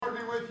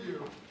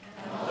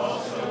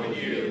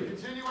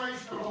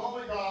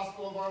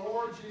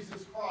Lord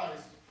Jesus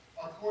Christ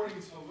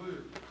according to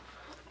Luke.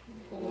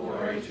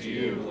 Glory to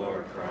you,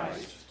 Lord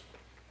Christ.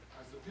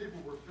 As the people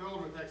were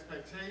filled with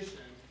expectation,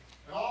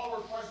 and all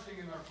were questioning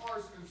in their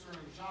hearts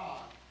concerning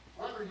John,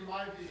 whether he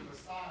might be the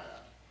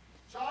Messiah,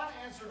 John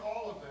answered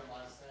all of them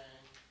by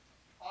saying,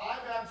 I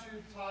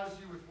baptize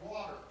you with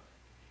water,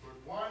 but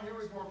one who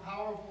is more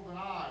powerful than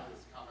I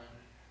is coming,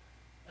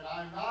 and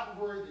I am not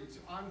worthy to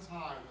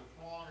untie the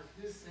thong of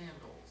his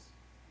sandals.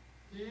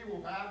 He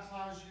will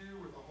baptize you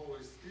with the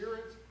Holy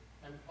Spirit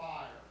and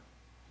fire.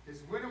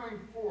 His winnowing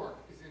fork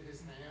is in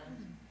his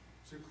hand,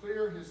 to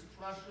clear his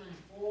threshing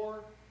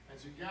floor and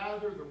to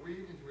gather the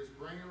wheat into his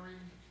granary,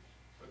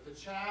 but the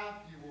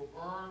chaff you will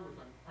burn with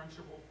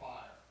unquenchable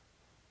fire.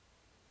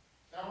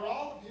 Now when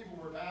all the people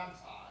were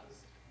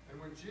baptized,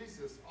 and when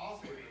Jesus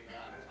also had been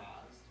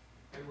baptized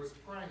and was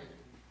praying,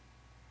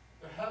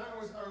 the heaven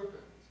was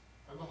opened,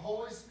 and the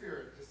Holy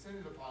Spirit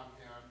descended upon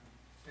him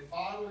in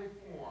bodily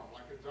form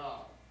like a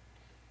dove,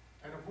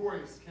 and a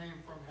voice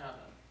came from heaven.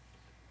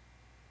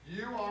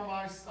 You are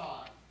my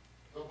Son,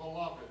 the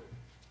beloved.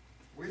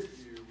 With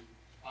you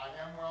I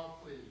am well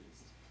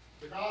pleased.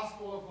 The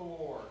gospel of the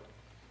Lord.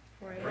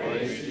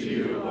 Praise to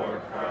you,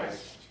 Lord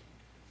Christ.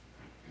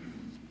 In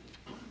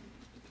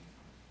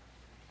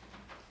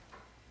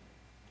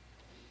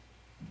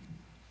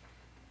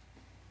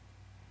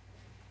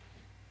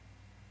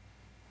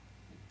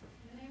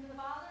the name of the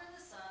Father, and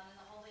the Son, and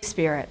the Holy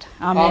Spirit.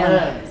 Amen.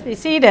 Amen. Let's be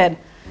seated.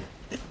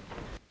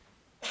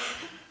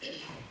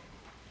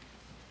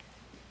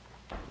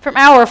 From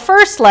our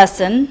first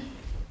lesson,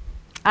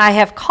 I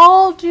have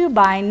called you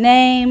by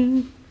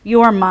name,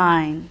 you are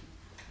mine.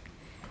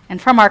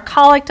 And from our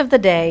collect of the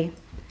day,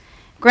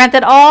 grant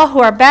that all who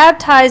are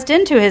baptized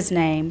into his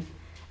name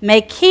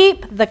may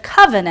keep the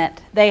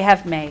covenant they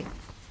have made.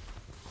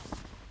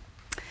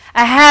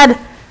 I had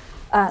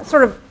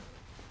sort of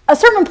a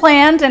sermon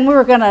planned, and we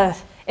were going to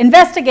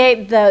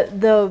investigate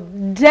the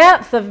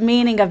depth of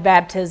meaning of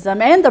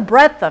baptism and the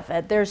breadth of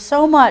it. There's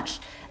so much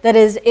that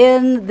is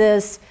in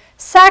this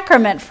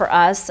sacrament for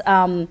us,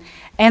 and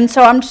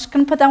so I'm just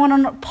going to put that one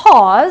on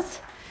pause,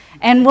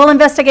 and we'll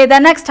investigate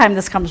that next time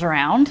this comes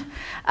around,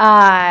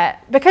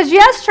 because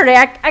yesterday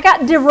I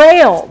got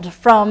derailed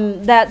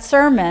from that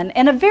sermon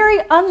in a very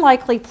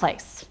unlikely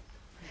place.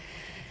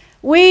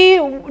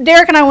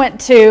 Derek and I went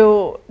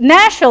to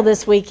Nashville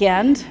this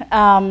weekend,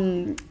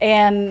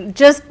 and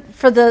just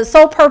for the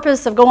sole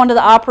purpose of going to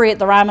the Opry at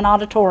the Ryman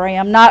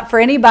Auditorium, not for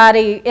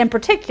anybody in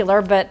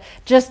particular, but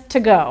just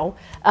to go.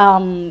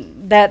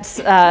 There's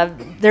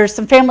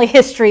some family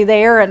history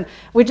there, and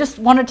we just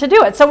wanted to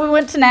do it. So we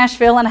went to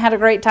Nashville and had a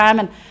great time.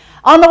 And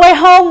on the way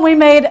home, we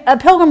made a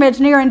pilgrimage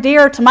near and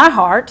dear to my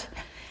heart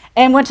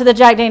and went to the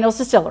Jack Daniel's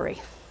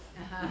distillery.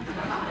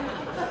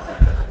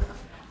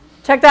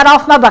 Check that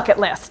off my bucket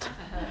list.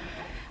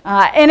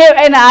 And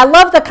I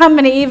love the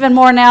company even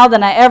more now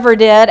than I ever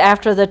did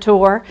after the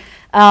tour.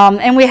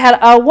 And we had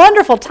a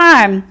wonderful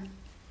time.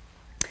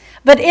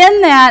 But in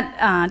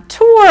that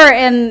tour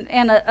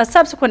and a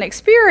subsequent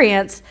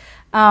experience,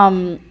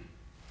 another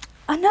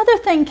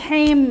thing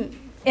came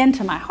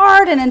into my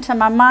heart and into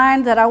my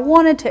mind that I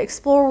wanted to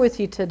explore with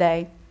you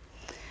today.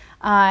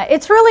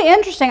 It's really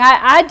interesting.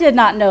 I did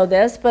not know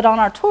this, but on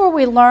our tour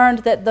we learned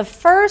that the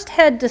first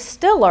head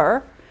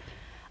distiller,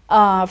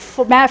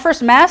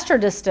 first master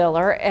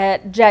distiller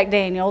at Jack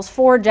Daniel's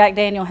for Jack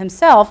Daniel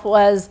himself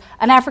was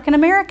an African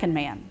American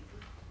man.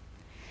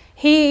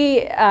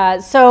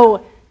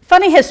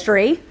 Funny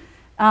history,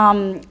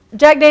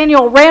 Jack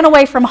Daniel ran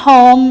away from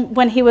home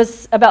when he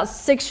was about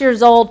 6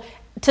 years old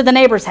to the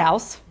neighbor's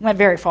house, went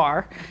very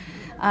far,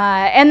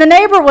 and the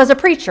neighbor was a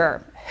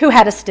preacher who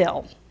had a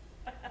still.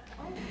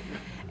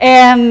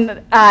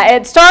 And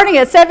starting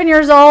at 7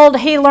 years old,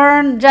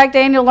 Jack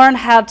Daniel learned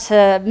how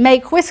to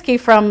make whiskey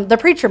from the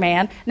preacher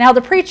man. Now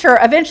the preacher,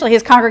 eventually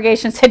his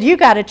congregation said, you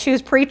got to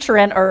choose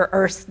preachering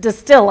or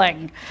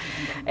distilling.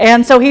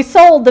 And so he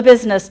sold the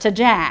business to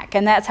Jack,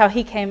 and that's how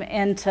he came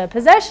into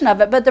possession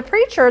of it. But the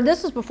preacher,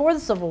 this was before the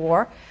Civil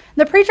War,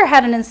 the preacher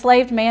had an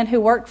enslaved man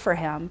who worked for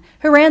him,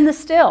 who ran the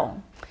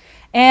still.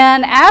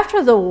 And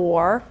after the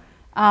war,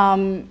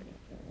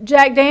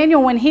 Jack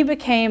Daniel, when he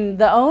became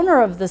the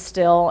owner of the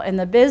still and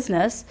the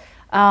business,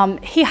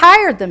 he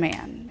hired the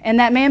man, and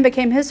that man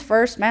became his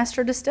first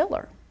master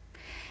distiller.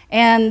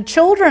 And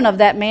children of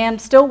that man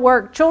still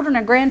work, children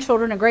and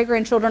grandchildren and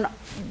great-grandchildren,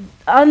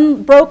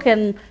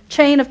 unbroken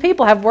chain of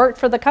people have worked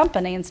for the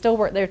company and still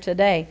work there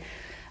today.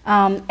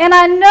 And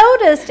I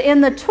noticed in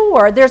the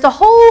tour, there's a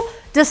whole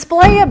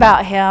display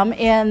about him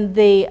in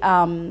the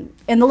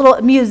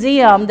little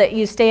museum that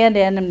you stand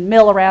in and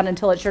mill around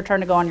until it's your turn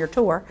to go on your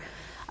tour.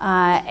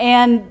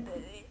 And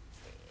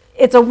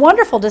it's a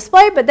wonderful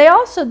display, but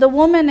the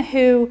woman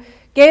who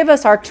gave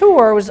us our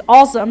tour was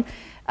awesome.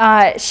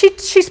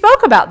 She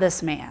spoke about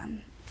this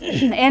man,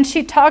 and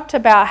she talked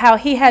about how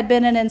he had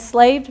been an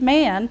enslaved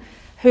man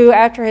who,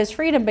 after his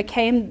freedom,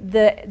 became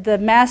the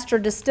master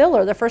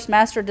distiller, the first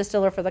master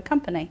distiller for the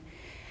company.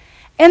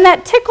 And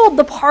that tickled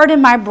the part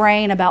in my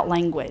brain about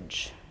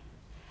language.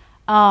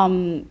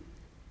 And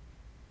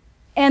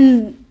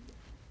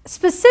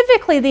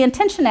specifically the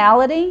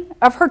intentionality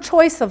of her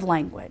choice of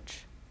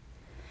language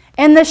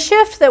and the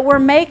shift that we're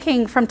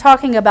making from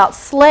talking about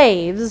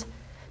slaves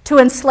to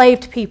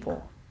enslaved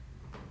people.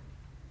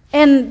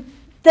 And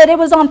that it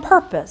was on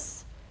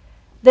purpose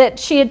that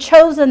she had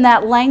chosen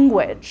that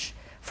language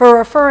for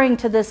referring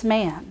to this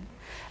man.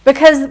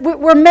 Because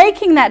we're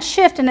making that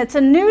shift, and it's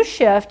a new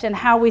shift in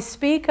how we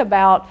speak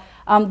about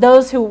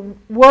those who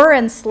were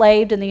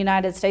enslaved in the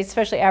United States,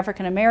 especially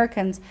African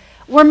Americans.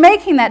 We're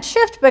making that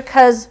shift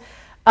because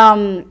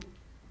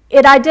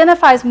it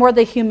identifies more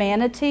the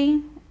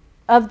humanity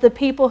of the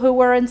people who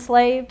were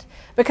enslaved.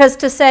 Because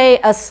to say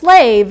a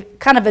slave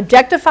kind of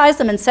objectifies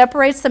them and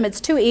separates them,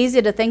 it's too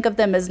easy to think of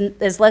them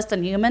as less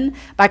than human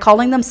by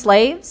calling them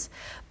slaves.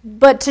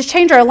 But to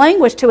change our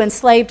language to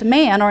enslaved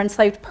man or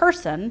enslaved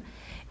person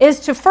is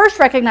to first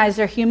recognize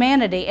their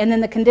humanity and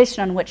then the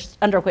condition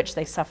under which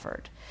they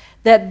suffered.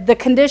 That the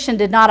condition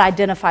did not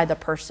identify the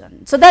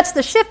person. So that's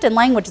the shift in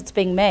language that's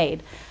being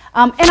made.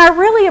 And I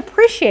really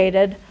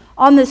appreciated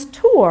on this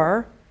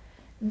tour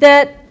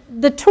that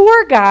the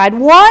tour guide,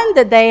 one,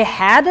 that they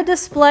had a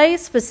display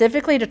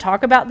specifically to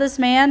talk about this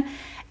man,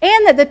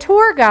 and that the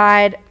tour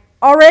guide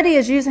already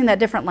is using that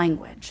different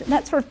language. And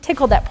that sort of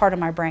tickled that part of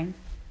my brain.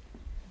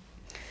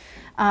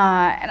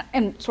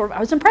 And sort of I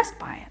was impressed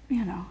by it,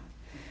 you know.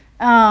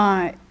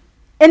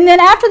 And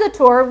then after the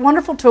tour,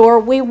 wonderful tour,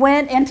 we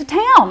went into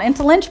town,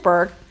 into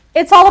Lynchburg.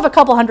 It's all of a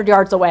couple hundred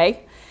yards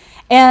away,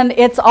 and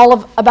it's all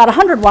of about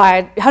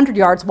 100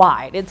 yards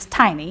wide. It's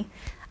tiny.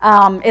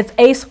 It's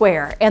a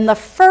square. And the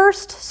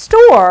first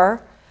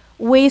store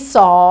we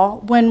saw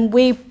when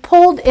we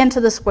pulled into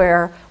the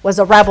square was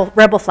a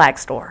rebel flag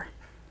store.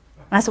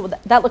 And I said, well,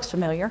 that looks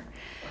familiar.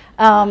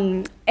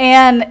 And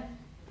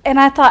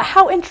I thought,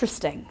 how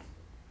interesting.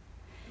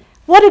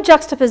 What a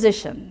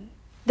juxtaposition.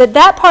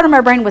 That part of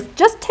my brain was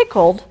just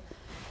tickled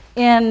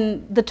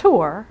in the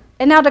tour,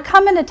 and now to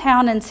come into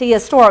town and see a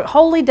store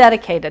wholly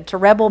dedicated to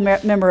rebel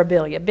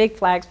memorabilia, big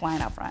flags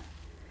flying out front,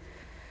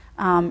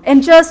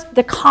 and just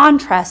the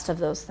contrast of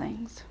those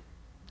things.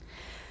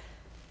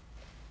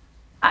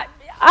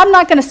 I'm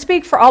not going to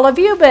speak for all of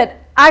you, but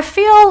I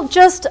feel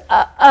just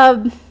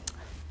a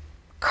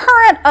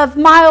current of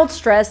mild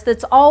stress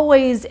that's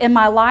always in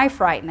my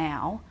life right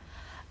now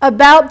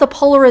about the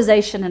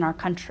polarization in our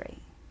country.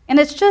 And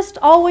it's just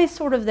always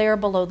sort of there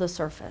below the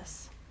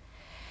surface.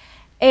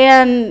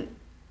 And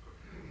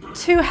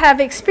to have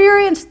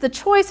experienced the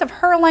choice of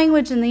her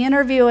language in the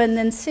interview and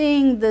then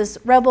seeing this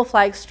rebel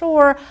flag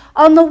store,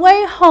 on the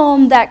way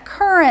home, that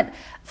current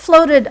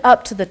floated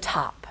up to the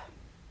top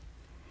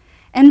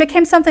and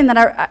became something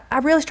that I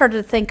really started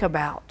to think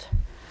about.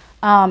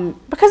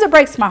 Because it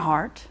breaks my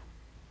heart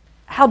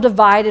how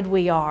divided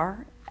we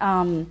are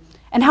and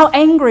how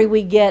angry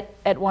we get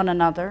at one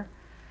another.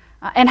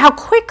 And how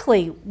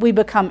quickly we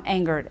become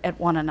angered at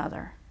one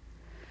another.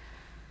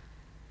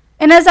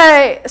 And as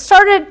I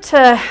started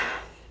to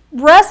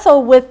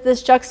wrestle with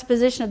this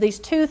juxtaposition of these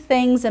two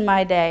things in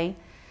my day,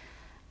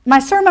 my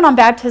sermon on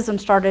baptism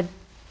started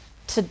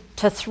to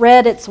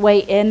thread its way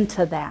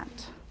into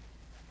that.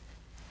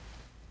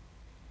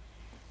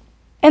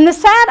 And the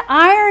sad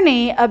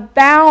irony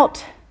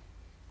about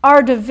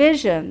our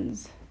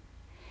divisions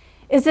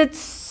is it's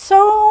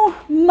so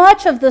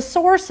much of the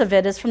source of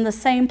it is from the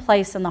same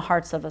place in the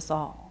hearts of us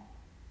all.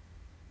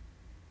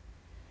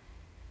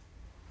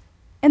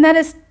 And that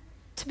is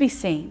to be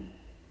seen.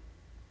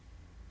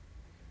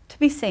 To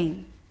be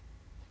seen.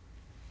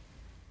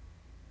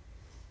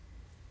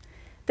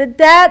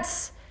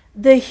 That's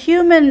the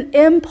human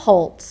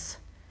impulse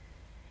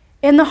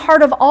in the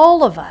heart of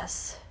all of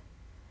us.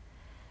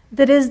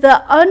 That is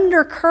the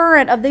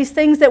undercurrent of these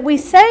things that we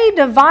say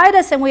divide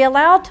us and we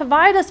allow to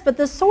divide us, but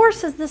the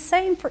source is the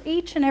same for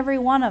each and every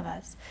one of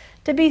us.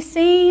 To be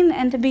seen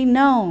and to be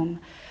known.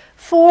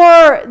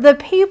 For the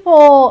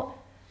people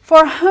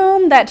for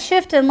whom that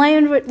shift in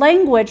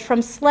language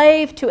from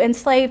slave to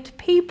enslaved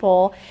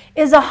people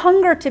is a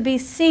hunger to be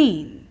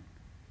seen.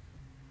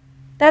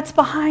 That's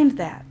behind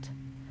that.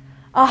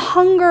 A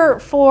hunger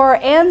for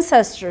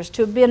ancestors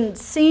to have been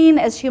seen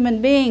as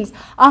human beings,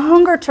 a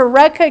hunger to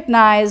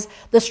recognize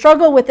the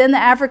struggle within the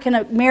African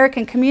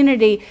American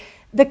community,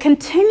 the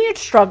continued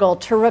struggle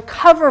to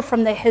recover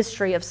from the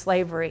history of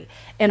slavery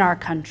in our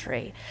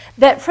country.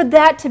 That for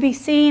that to be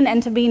seen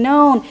and to be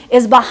known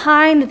is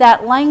behind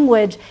that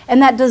language and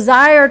that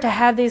desire to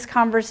have these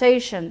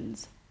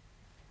conversations.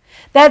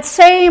 That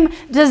same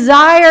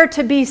desire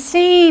to be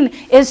seen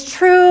is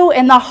true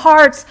in the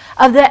hearts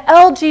of the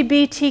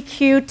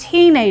LGBTQ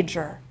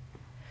teenager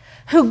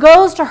who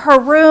goes to her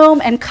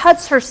room and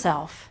cuts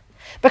herself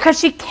because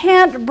she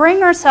can't bring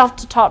herself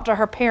to talk to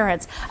her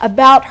parents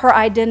about her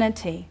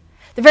identity,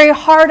 the very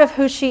heart of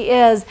who she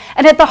is.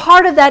 And at the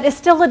heart of that is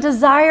still a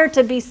desire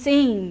to be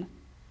seen.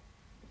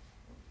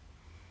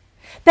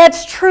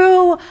 That's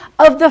true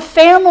of the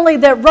family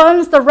that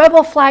runs the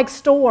Rebel Flag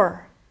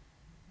store.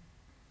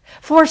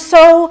 For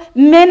so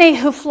many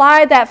who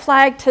fly that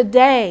flag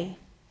today,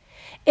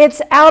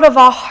 it's out of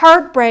a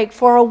heartbreak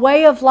for a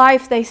way of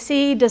life they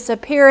see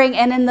disappearing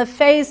and in the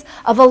face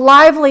of a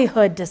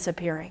livelihood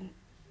disappearing.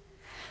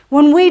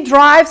 When we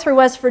drive through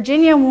West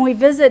Virginia, when we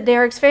visit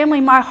Derek's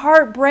family, my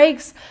heart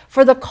breaks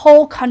for the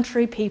coal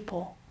country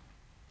people.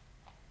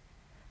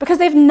 Because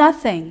they have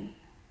nothing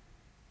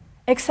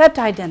except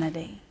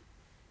identity.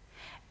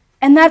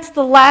 And that's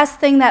the last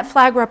thing that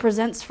flag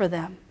represents for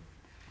them.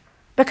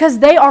 Because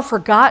they are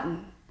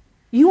forgotten.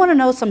 You want to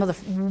know some of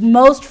the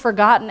most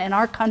forgotten in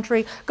our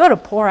country? Go to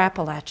poor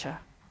Appalachia.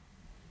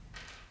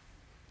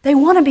 They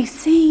want to be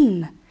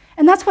seen.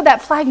 And that's what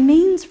that flag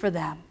means for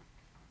them.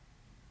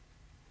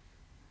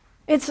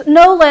 It's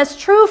no less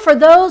true for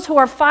those who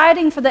are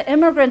fighting for the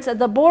immigrants at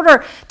the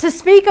border to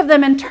speak of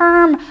them in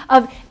terms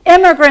of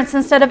immigrants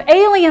instead of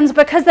aliens,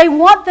 because they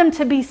want them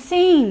to be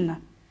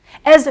seen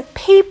as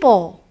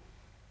people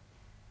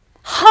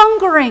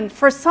hungering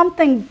for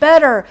something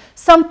better,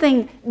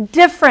 something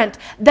different.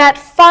 That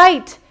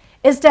fight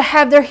is to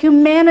have their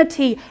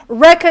humanity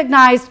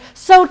recognized.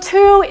 So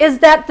too is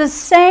that the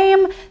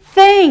same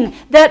thing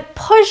that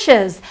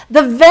pushes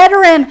the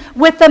veteran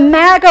with the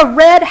MAGA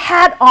red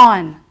hat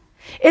on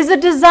is a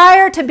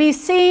desire to be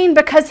seen,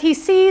 because he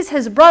sees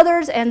his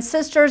brothers and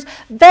sisters,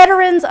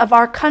 veterans of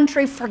our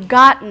country,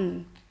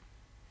 forgotten,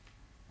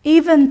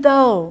 even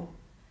though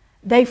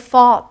they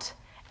fought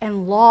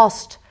and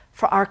lost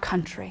for our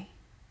country.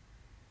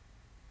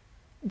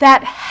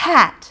 That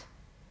hat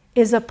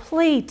is a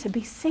plea to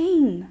be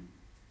seen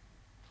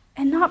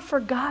and not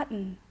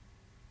forgotten.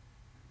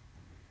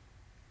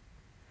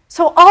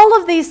 So all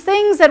of these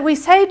things that we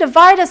say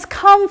divide us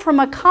come from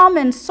a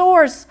common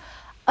source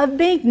of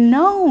being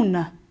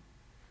known.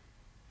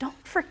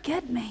 Don't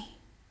forget me.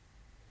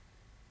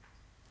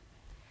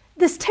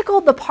 This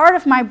tickled the part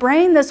of my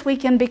brain this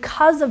weekend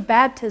because of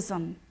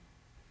baptism.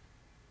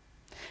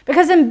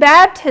 Because in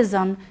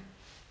baptism,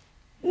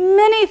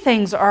 many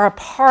things are a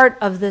part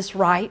of this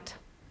rite.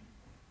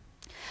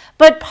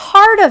 But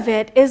part of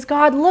it is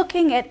God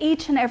looking at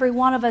each and every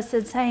one of us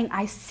and saying,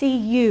 I see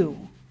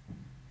you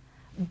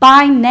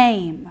by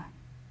name.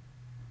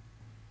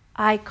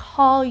 I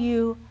call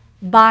you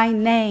by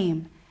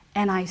name,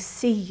 and I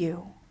see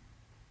you.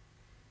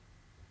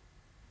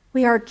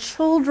 We are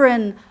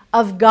children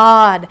of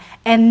God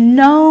and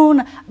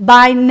known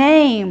by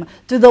name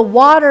through the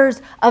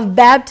waters of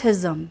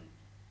baptism.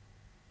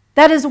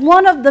 That is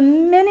one of the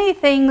many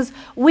things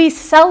we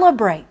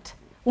celebrate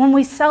when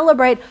we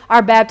celebrate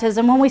our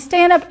baptism, when we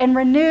stand up and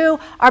renew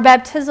our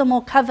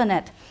baptismal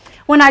covenant.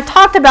 When I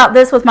talked about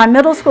this with my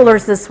middle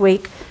schoolers this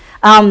week,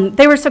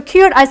 they were so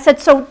cute. I said,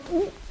 so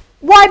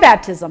why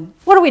baptism?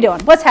 What are we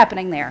doing? What's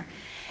happening there?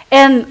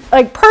 And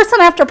like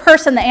person after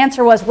person, the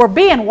answer was, we're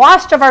being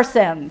washed of our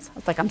sins. I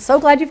was like, I'm so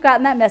glad you've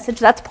gotten that message.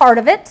 That's part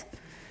of it,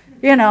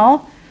 you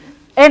know.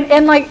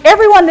 And like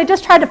everyone, they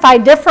just tried to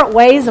find different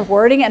ways of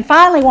wording it. And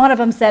finally, one of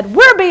them said,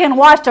 we're being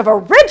washed of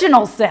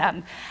original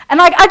sin. And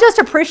like I just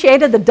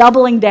appreciated the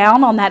doubling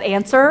down on that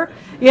answer,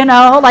 you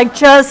know, like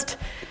just,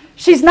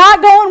 she's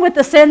not going with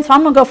the sin, so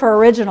I'm going to go for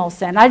original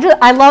sin.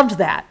 I loved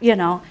that, you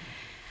know.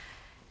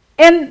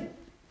 And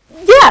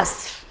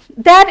yes,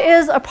 that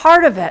is a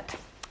part of it.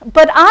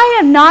 But I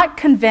am not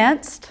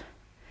convinced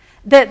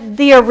that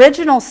the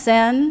original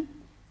sin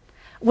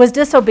was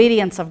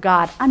disobedience of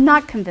God. I'm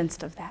not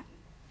convinced of that.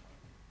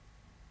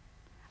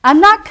 I'm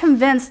not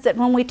convinced that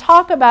when we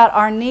talk about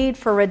our need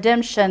for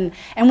redemption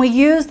and we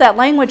use that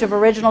language of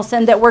original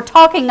sin, that we're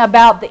talking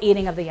about the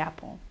eating of the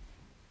apple.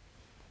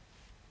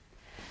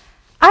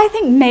 I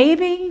think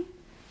maybe,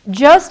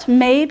 just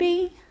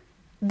maybe,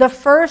 the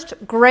first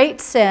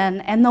great sin,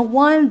 and the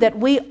one that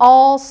we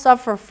all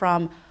suffer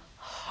from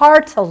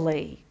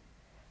heartily,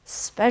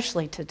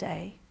 especially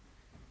today,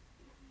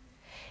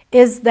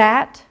 is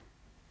that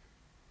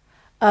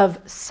of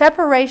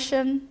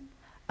separation,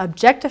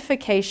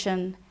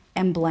 objectification,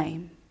 and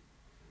blame.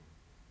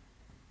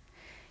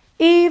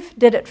 Eve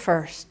did it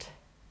first.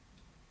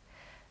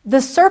 The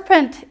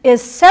serpent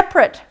is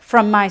separate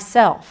from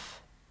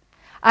myself.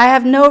 I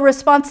have no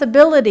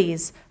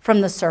responsibilities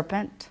from the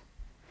serpent.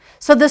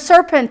 So the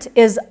serpent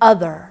is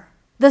other.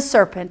 The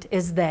serpent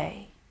is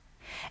they.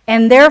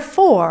 And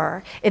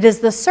therefore, it is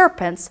the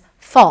serpent's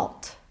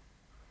fault.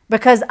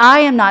 Because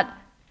I am not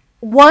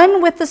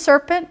one with the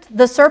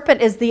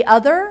serpent is the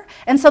other,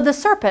 and so the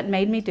serpent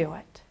made me do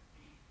it.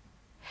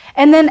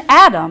 And then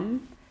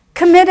Adam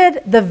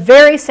committed the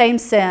very same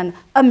sin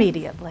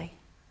immediately.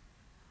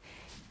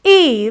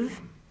 Eve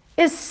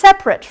is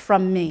separate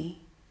from me.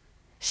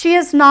 She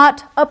is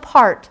not a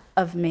part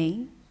of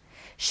me.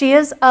 She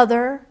is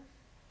other.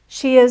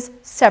 She is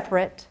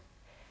separate.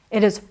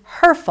 It is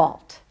her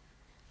fault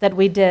that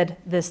we did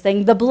this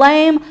thing. The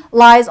blame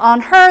lies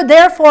on her,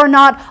 therefore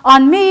not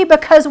on me,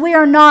 because we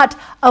are not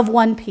of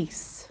one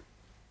piece.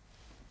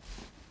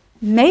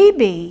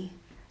 Maybe,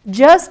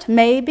 just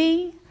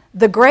maybe,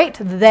 the great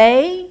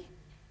they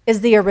is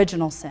the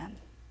original sin.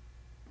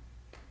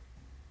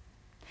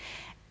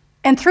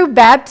 And through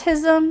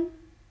baptism,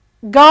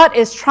 God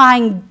is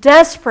trying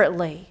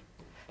desperately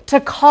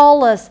to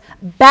call us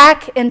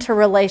back into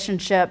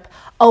relationship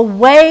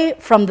away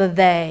from the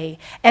they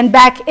and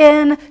back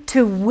in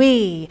to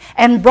we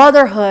and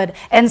brotherhood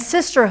and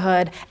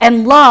sisterhood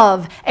and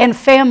love and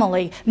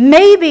family.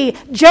 Maybe,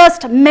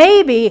 just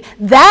maybe,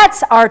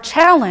 that's our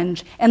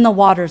challenge in the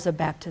waters of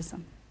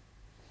baptism.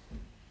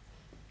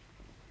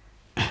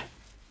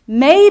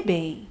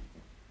 Maybe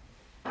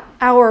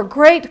our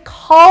great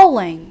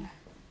calling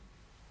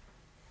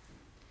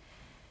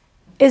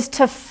is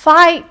to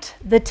fight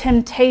the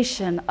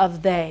temptation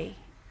of they,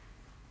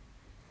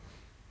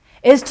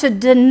 is to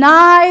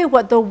deny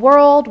what the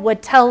world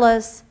would tell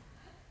us,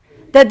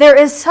 that there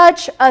is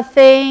such a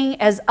thing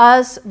as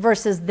us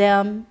versus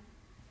them.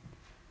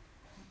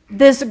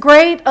 This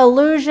great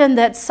illusion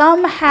that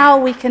somehow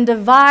we can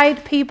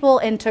divide people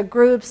into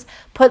groups,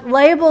 put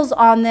labels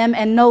on them,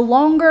 and no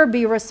longer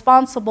be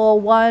responsible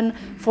one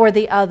for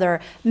the other.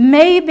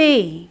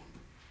 Maybe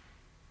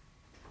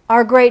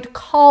our great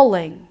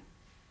calling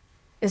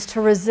is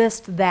to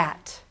resist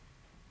that.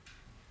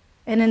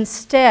 And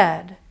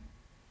instead,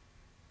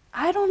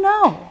 I don't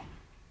know,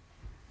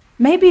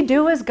 maybe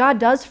do as God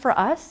does for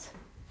us.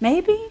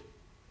 Maybe,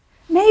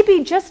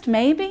 just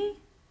maybe.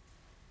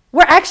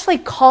 We're actually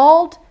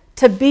called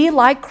to be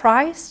like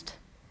Christ,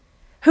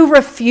 who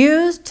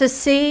refused to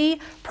see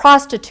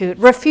prostitute,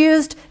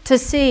 refused to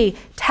see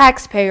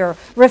taxpayer,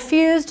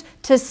 refused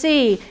to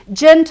see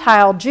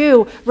Gentile,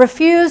 Jew,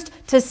 refused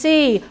to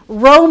see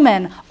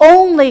Roman,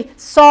 only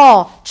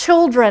saw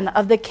children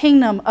of the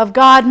kingdom of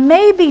God.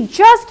 Maybe,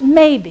 just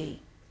maybe,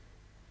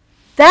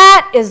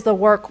 that is the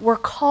work we're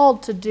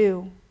called to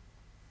do.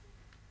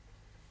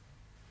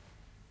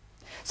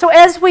 So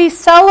as we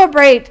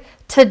celebrate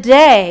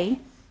today,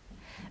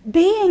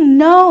 being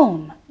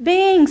known,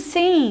 being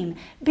seen,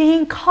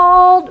 being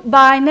called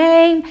by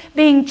name,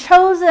 being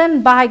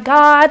chosen by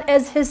God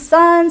as His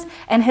sons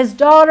and His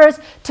daughters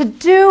to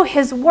do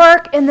His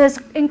work in this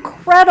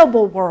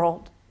incredible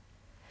world.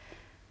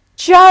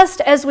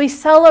 Just as we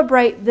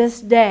celebrate this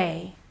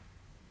day,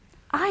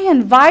 I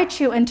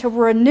invite you into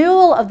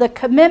renewal of the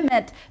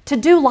commitment to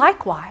do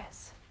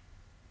likewise,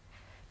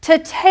 to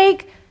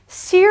take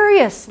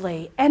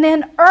seriously and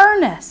in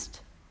earnest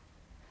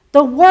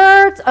the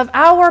words of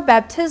our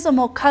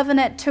baptismal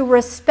covenant to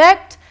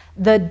respect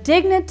the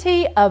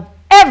dignity of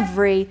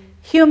every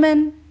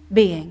human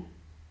being,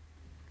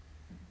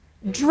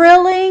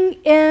 drilling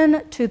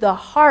into the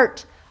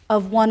heart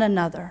of one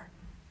another,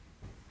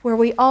 where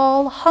we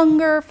all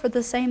hunger for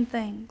the same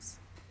things,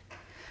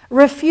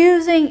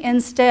 refusing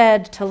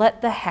instead to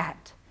let the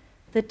hat,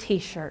 the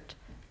t-shirt,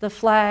 the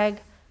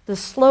flag, the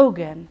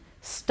slogan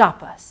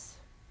stop us.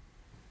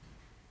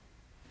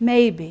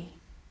 Maybe,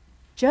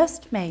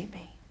 just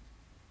maybe,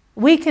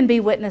 we can be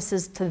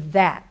witnesses to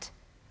that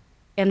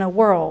in a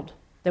world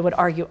that would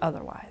argue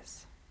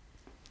otherwise.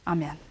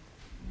 Amen.